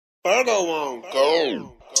Virgo won't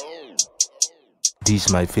go.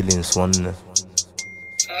 These my feelings, one.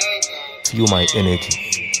 Feel my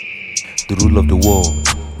energy. The rule of the world.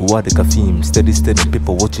 What the caffeine, steady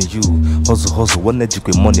people watching you. Hustle, one edge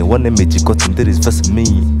with money, one image got in there is versus me.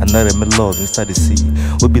 Another my love inside the sea.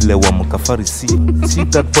 We be like one Mokafari see. See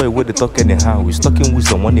that boy where they talk anyhow. He's talking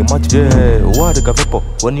wisdom when he match. Yeah, what the cafe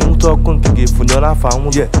when you talk on give for your life.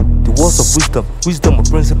 Yeah, the words of wisdom a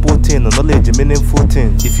principle thing, knowledge a meaningful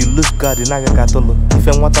thing. If you lose God in Agatolo, if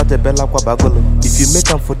you want that bella quabagolo, if you make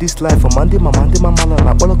them for this life, for Monday, my mala,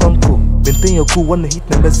 na all of them cool. Maintain your cool, one hit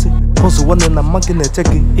the messy. Hustle one and I'm making a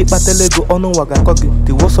checking. Ipatelego ono wagakogi.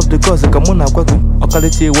 The words of the gods come on akwagi.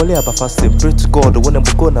 Okalichi wale aba fasting. Pray to God when I'm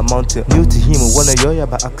go on a mountain. New to him when you're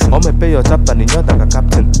about accent. Ome pay your chapter and you're like a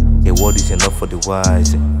captain. A word is enough for the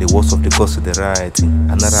wise. The words of the gods are the right.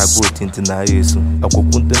 Another good thing to na yesu.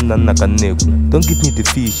 Akokunten na nakaneku. Don't give me the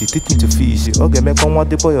fish, teach me to fish. Okay, make one what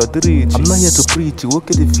the boy or the rich. I'm not here to preach. You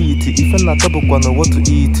okay the feet. If I'm not able to know what to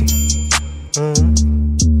eat.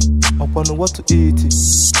 I wanna what to eat.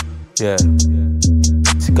 Yeah.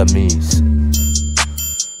 Sikamis.